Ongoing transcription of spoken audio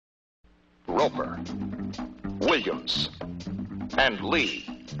Roper, Williams, and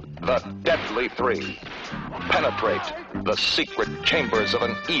Lee, the Deadly Three, penetrate the secret chambers of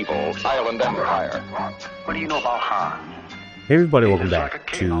an evil island empire. What do you know about Han? Hey everybody, welcome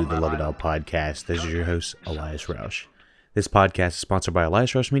back to the Lug It All Podcast. This is your host, Elias Roush. This podcast is sponsored by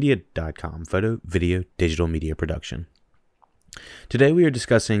EliasRoushMedia.com, photo, video, digital media production. Today we are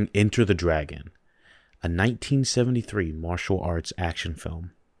discussing Enter the Dragon, a 1973 martial arts action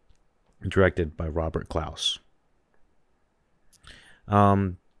film directed by Robert Clouse.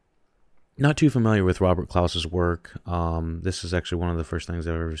 Not too familiar with Robert Clouse's work. This is actually one of the first things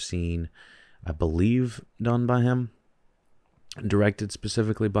I've ever seen, I believe, done by him. Directed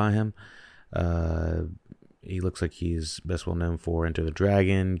specifically by him. He looks like he's best well known for Enter the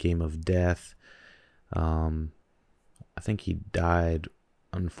Dragon, Game of Death. I think he died,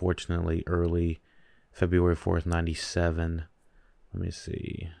 unfortunately, early February 4th, 97. Let me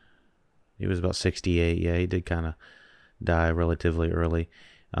see. He was about 68. Yeah, he did kind of die relatively early.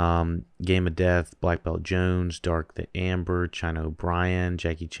 Game of Death, Black Belt Jones, Dark the Amber, China O'Brien,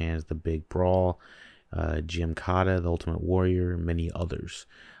 Jackie Chan's The Big Brawl, Jim Cotta, The Ultimate Warrior, many others.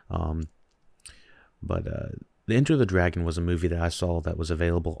 But The Enter the Dragon was a movie that I saw that was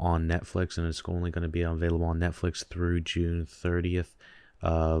available on Netflix, and it's only going to be available on Netflix through June 30th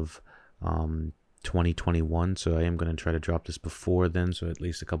of 2021. So I am going to try to drop this before then, so at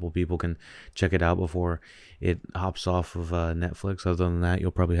least a couple people can check it out before it hops off of Netflix. Other than that,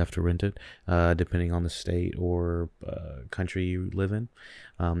 you'll probably have to rent it, depending on the state or country you live in.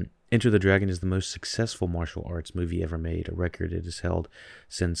 Enter the Dragon is the most successful martial arts movie ever made, a record it has held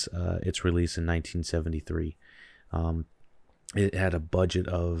since its release in 1973. It had a budget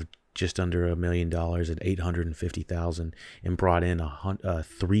of just under $1 million at $850,000 and brought in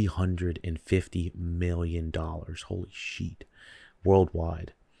 $350 million. Holy shit,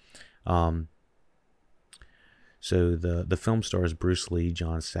 worldwide. So the film stars Bruce Lee,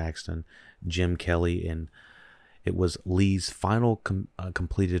 John Saxon, Jim Kelly, and it was Lee's final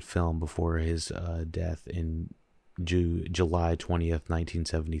completed film before his death in July 20th,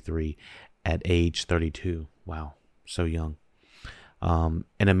 1973, at age 32. Wow, so young. An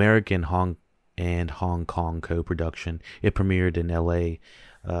American Hong Kong co-production. It premiered in LA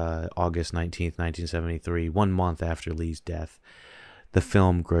August 19th, 1973, 1 month after Lee's death. The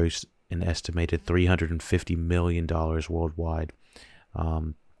film grossed an estimated $350 million worldwide.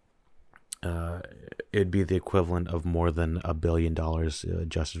 It'd be the equivalent of more than $1 billion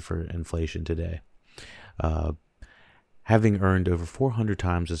adjusted for inflation today. Having earned over 400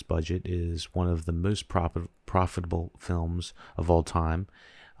 times this budget, is one of the most profitable films of all time,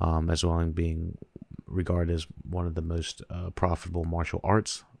 as well as being regarded as one of the most profitable martial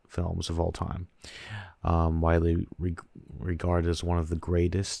arts films of all time. Widely regarded as one of the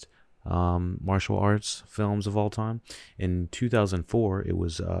greatest martial arts films of all time. In 2004, it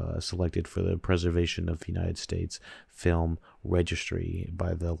was selected for the Preservation of the United States Film Registry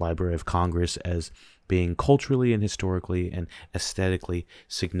by the Library of Congress as being culturally and historically and aesthetically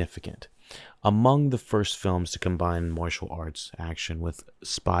significant. Among the first films to combine martial arts action with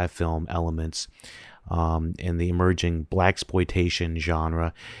spy film elements in the emerging blaxploitation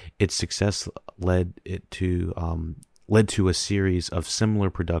genre, its success led to a series of similar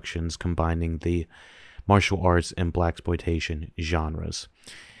productions combining the martial arts and blaxploitation genres.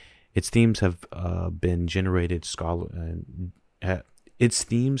 Its themes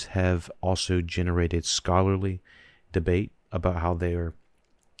have also generated scholarly debate about how they are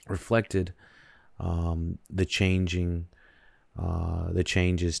reflected the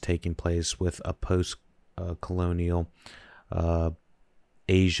changes taking place with a post-colonial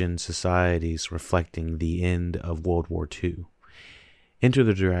Asian societies, reflecting the end of World War II. Enter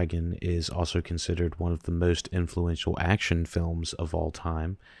the Dragon is also considered one of the most influential action films of all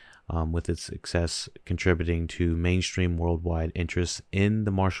time, with its success contributing to mainstream worldwide interest in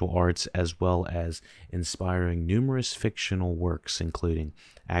the martial arts, as well as inspiring numerous fictional works, including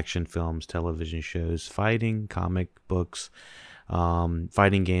action films, television shows, fighting, comic books,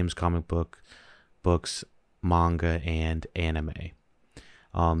 fighting games, comic books, manga, and anime.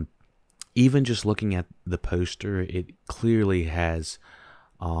 Even just looking at the poster, it clearly has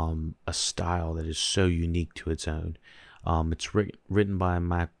a style that is so unique to its own. It's written by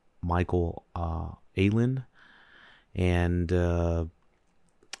Michael Aylen, and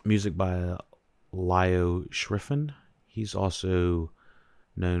music by Leo Schifrin. He's also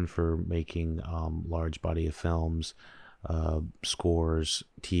known for making large body of films, scores,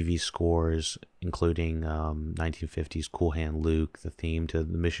 TV scores, including 1950s Cool Hand Luke, the theme to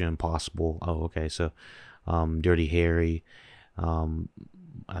the Mission Impossible. Dirty Harry,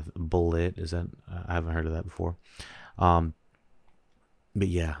 Bullet. Is that? I haven't heard of that before. But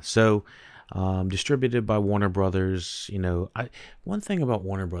yeah, so distributed by Warner Brothers. One thing about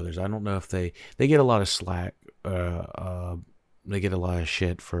Warner Brothers, I don't know if they get a lot of slack. They get a lot of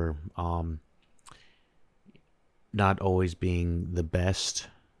shit for not always being the best.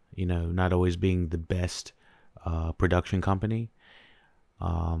 Not always being the best production company.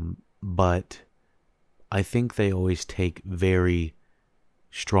 But I think they always take very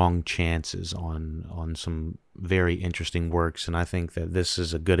strong chances on some very interesting works, and I think that this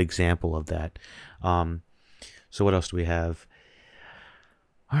is a good example of that. So what else do we have?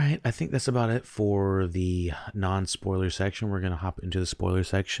 All right, I think that's about it for the non-spoiler section. We're going to hop into the spoiler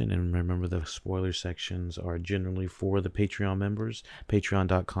section, and remember, the spoiler sections are generally for the Patreon members,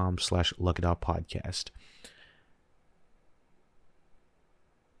 patreon.com/luckidoutpodcast.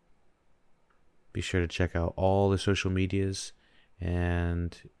 Be sure to check out all the social medias,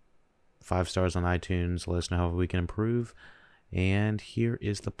 and 5 stars on iTunes. Let us know how we can improve. And here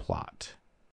is the plot.